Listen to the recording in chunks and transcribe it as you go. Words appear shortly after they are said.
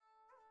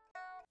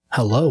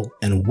Hello,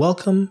 and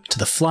welcome to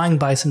the Flying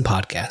Bison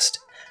podcast.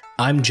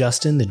 I'm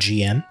Justin, the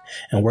GM,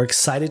 and we're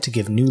excited to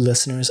give new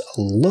listeners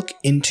a look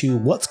into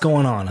what's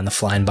going on the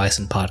Flying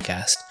Bison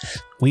podcast.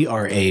 We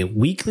are a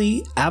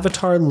weekly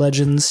Avatar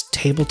Legends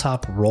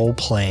tabletop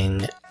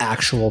role-playing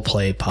actual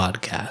play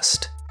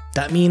podcast.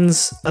 That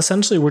means,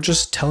 essentially, we're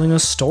just telling a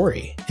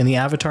story in the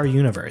Avatar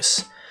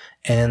universe.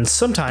 And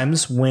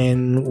sometimes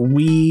when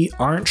we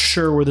aren't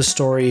sure where the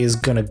story is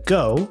going to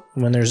go,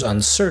 when there's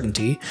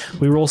uncertainty,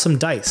 we roll some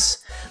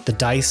dice. The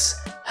dice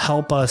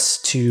help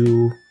us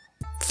to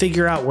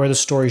figure out where the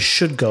story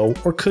should go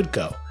or could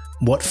go.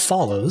 What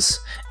follows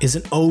is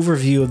an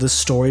overview of the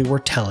story we're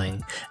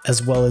telling,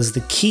 as well as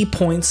the key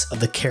points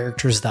of the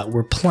characters that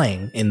we're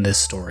playing in this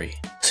story.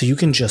 So you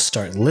can just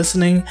start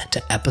listening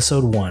to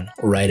episode 1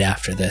 right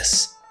after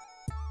this.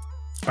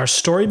 Our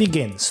story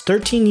begins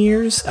 13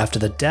 years after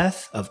the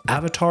death of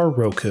Avatar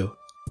Roku.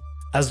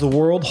 As the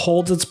world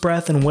holds its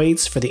breath and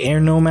waits for the air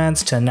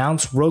nomads to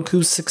announce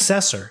Roku's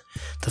successor,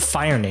 the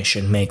Fire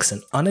Nation makes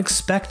an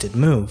unexpected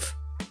move.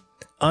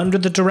 Under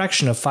the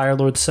direction of Fire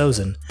Lord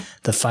Sozin,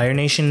 the Fire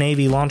Nation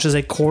Navy launches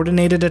a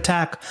coordinated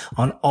attack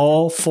on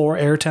all 4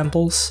 air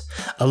temples,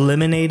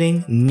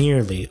 eliminating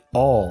nearly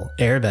all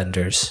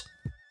airbenders.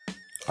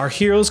 Our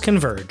heroes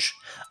converge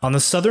on the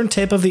southern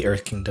tip of the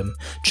Earth Kingdom,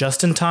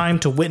 just in time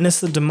to witness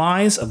the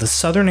demise of the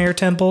Southern Air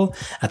Temple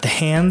at the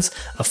hands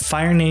of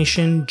Fire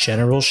Nation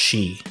General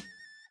Shi.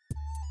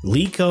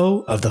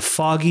 Liko of the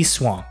Foggy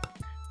Swamp,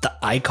 the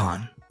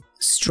Icon.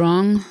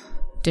 Strong,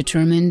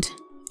 determined,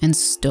 and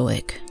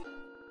stoic.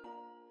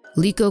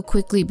 Liko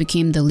quickly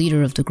became the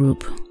leader of the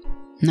group,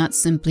 not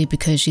simply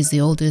because she's the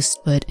oldest,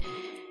 but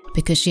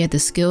because she had the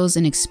skills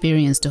and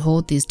experience to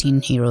hold these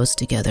teen heroes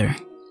together.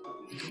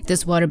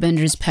 This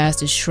waterbender's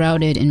past is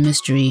shrouded in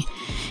mystery,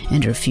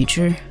 and her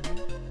future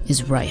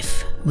is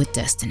rife with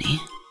destiny.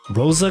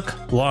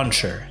 Rozak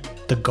Launcher,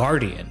 the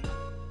Guardian.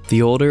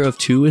 The older of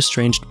 2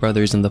 estranged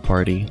brothers in the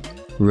party,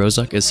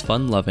 Rozak is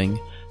fun-loving,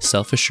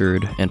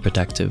 self-assured, and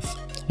protective,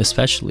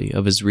 especially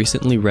of his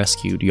recently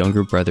rescued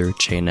younger brother,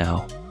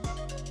 Chainao.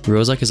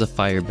 Rozak is a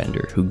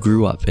firebender who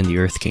grew up in the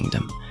Earth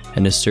Kingdom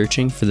and is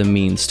searching for the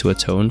means to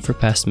atone for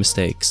past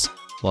mistakes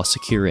while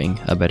securing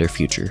a better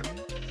future.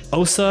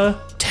 Osa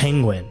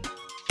Tenguin,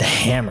 the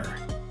Hammer.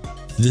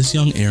 This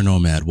young air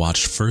nomad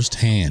watched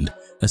firsthand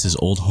as his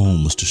old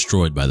home was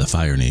destroyed by the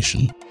Fire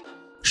Nation.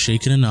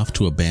 Shaken enough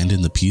to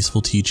abandon the peaceful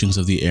teachings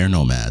of the air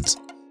nomads,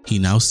 he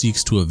now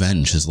seeks to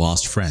avenge his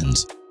lost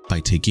friends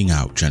by taking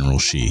out General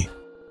Shi.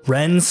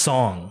 Ren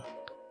Song,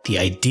 the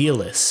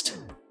Idealist.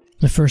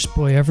 The first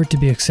boy ever to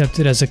be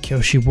accepted as a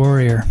Kyoshi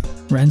warrior,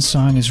 Ren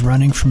Song is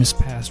running from his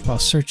past while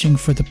searching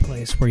for the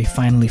place where he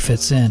finally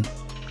fits in.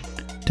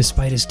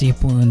 Despite his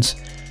deep wounds,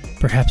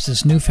 perhaps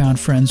his newfound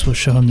friends will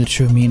show him the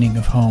true meaning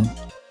of home.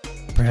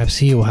 Perhaps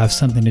he will have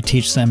something to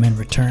teach them in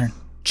return.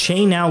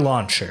 Chainao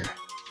Launcher,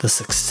 the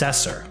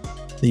Successor.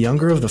 The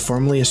younger of the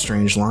formerly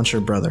estranged Launcher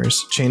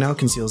brothers, Chainao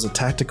conceals a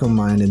tactical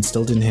mind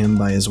instilled in him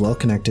by his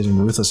well-connected and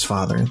ruthless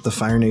father, the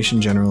Fire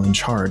Nation general in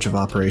charge of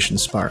Operation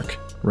Spark.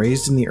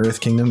 Raised in the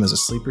Earth Kingdom as a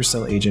sleeper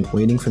cell agent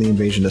waiting for the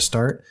invasion to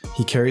start,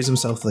 he carries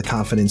himself with a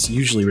confidence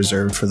usually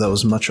reserved for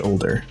those much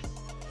older.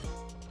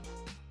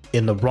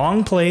 In the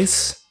wrong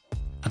place,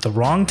 at the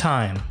wrong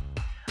time,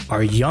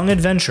 our young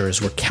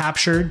adventurers were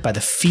captured by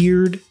the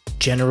feared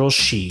General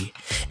Shi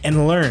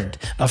and learned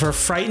of her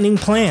frightening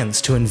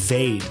plans to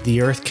invade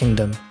the Earth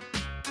Kingdom.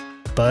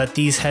 But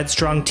these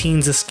headstrong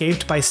teens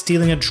escaped by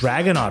stealing a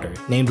dragon otter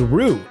named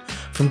Ru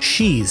from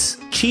Shi's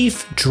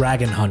chief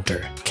dragon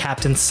hunter,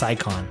 Captain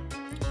Saikon.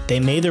 They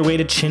made their way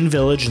to Qin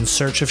Village in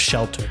search of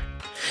shelter.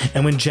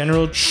 And when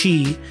General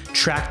Shi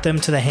tracked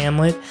them to the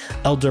hamlet,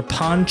 Elder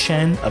Pan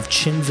Chen of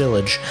Qin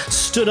Village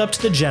stood up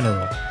to the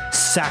general,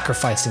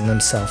 sacrificing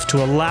themselves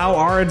to allow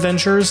our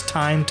adventurers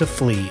time to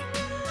flee.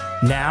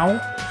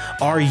 Now,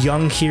 our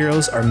young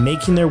heroes are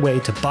making their way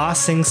to Ba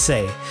Sing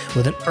Se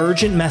with an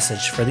urgent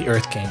message for the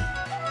Earth King.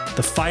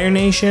 The Fire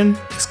Nation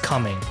is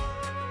coming,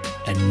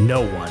 and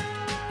no one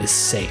is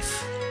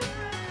safe.